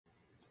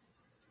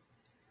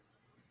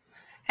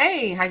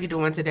Hey, how you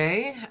doing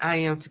today? I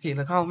am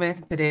Tequila Coleman.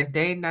 Today is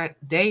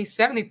day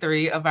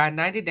 73 of our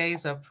 90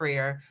 days of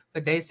prayer.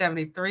 For day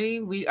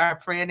 73, we are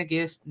praying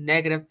against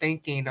negative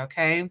thinking,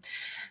 okay?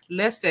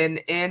 Listen,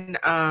 in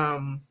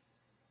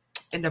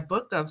the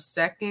book of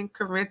Second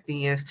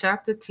Corinthians,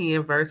 chapter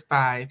 10, verse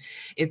 5,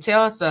 it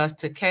tells us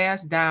to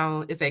cast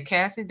down, it's a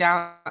casting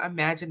down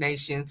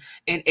imagination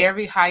and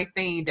every high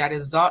thing that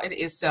exalted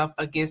itself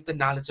against the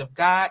knowledge of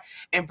God,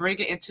 and bring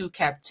it into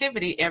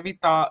captivity every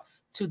thought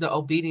to the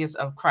obedience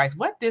of Christ.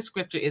 What this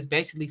scripture is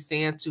basically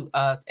saying to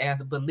us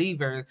as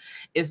believers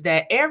is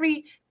that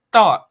every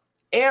thought,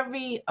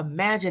 every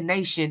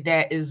imagination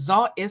that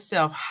exalt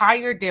itself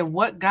higher than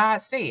what God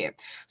said.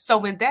 So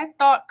when that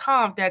thought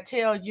comes that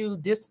tell you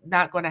this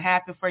not going to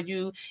happen for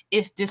you,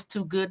 it's just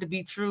too good to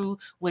be true.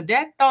 When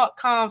that thought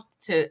comes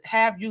to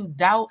have you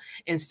doubt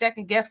and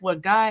second guess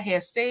what God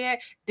has said,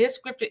 this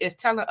scripture is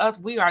telling us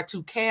we are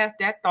to cast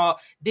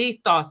these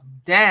thoughts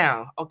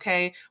down.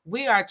 Okay,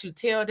 we are to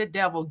tell the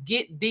devil,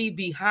 "Get thee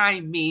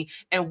behind me,"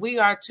 and we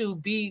are to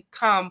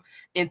become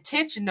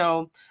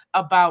intentional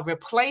about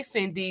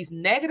replacing these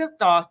negative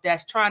thoughts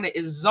that's trying to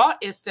exalt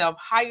itself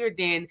higher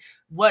than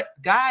what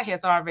God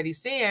has already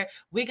said.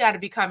 We got to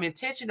become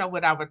intentional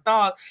with our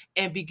thoughts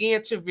and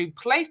begin to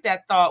replace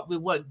that thought with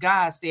what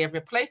God said.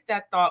 Replace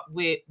that thought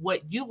with what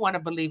you want to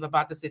believe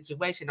about the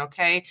situation,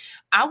 okay?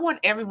 I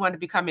want everyone to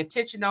become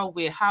intentional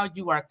with how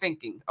you are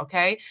thinking,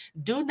 okay?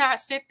 Do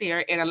not sit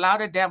there and allow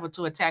the devil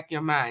to attack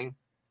your mind.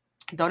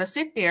 Don't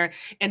sit there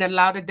and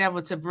allow the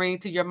devil to bring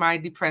to your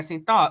mind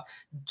depressing thoughts.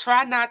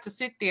 Try not to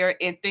sit there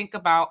and think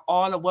about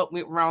all of what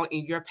went wrong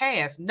in your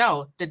past.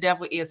 No, the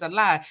devil is a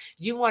lie.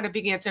 You want to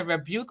begin to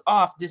rebuke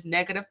off this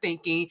negative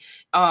thinking,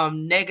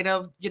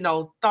 negative,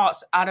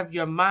 thoughts out of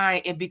your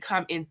mind and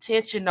become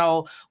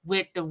intentional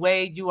with the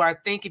way you are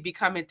thinking.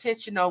 Become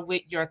intentional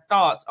with your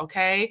thoughts,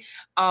 okay?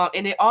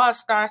 And it all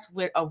starts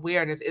with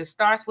awareness. It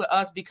starts with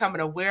us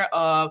becoming aware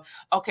of,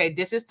 okay,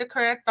 this is the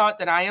current thought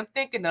that I am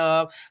thinking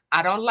of.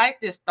 I don't like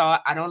this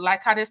thought. I don't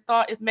like how this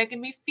thought is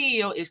making me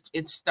feel.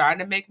 It's starting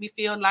to make me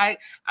feel like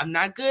I'm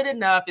not good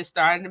enough. It's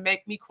starting to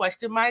make me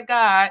question my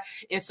God.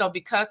 And so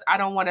because I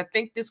don't want to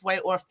think this way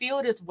or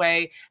feel this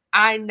way,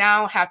 I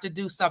now have to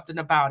do something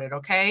about it.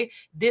 Okay.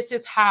 This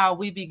is how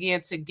we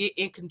begin to get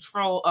in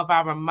control of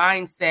our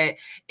mindset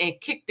and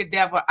kick the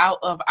devil out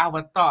of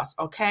our thoughts.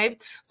 Okay.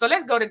 So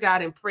let's go to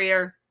God in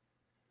prayer.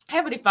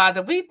 Heavenly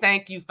Father, we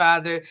thank you,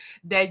 Father,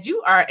 that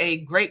you are a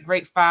great,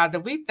 great Father.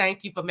 We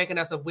thank you for making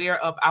us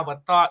aware of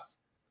our thoughts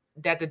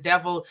that the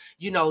devil,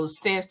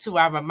 sends to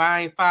our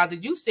mind, Father.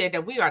 You said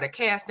that we are to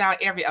cast down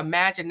every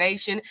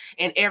imagination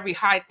and every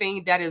high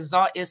thing that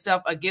exalt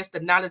itself against the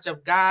knowledge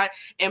of God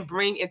and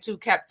bring into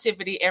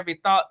captivity every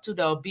thought to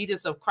the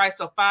obedience of Christ.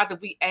 So, Father,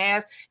 we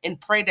ask and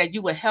pray that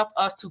you will help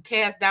us to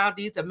cast down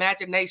these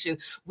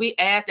imaginations. We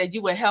ask that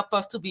you will help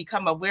us to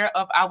become aware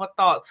of our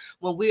thoughts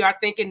when we are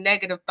thinking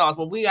negative thoughts,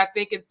 when we are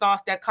thinking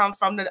thoughts that come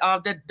from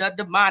the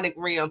demonic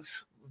realm.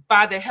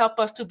 Father, help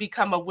us to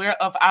become aware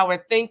of our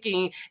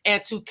thinking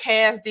and to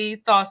cast these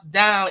thoughts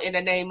down in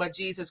the name of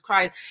Jesus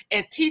Christ,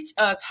 and teach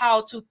us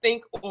how to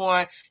think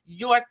on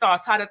your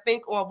thoughts, how to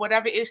think on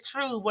whatever is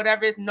true,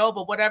 whatever is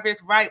noble, whatever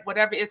is right,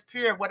 whatever is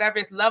pure, whatever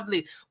is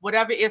lovely,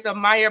 whatever is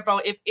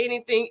admirable. If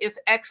anything is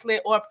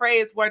excellent or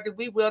praiseworthy,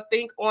 we will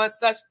think on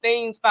such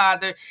things,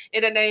 Father,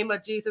 in the name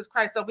of Jesus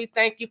Christ. So we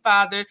thank you,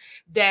 Father,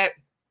 that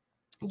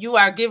you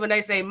are giving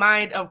us a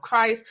mind of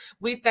Christ.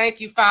 We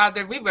thank you,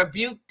 Father. We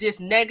rebuke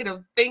this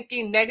negative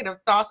thinking, negative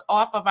thoughts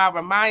off of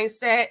our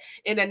mindset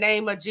in the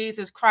name of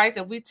Jesus Christ.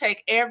 And we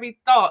take every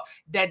thought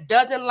that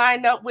doesn't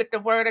line up with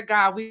the word of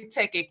God. We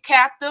take it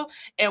captive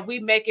and we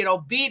make it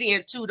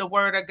obedient to the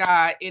word of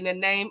God. In the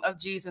name of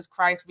Jesus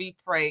Christ, we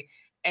pray.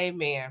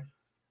 Amen.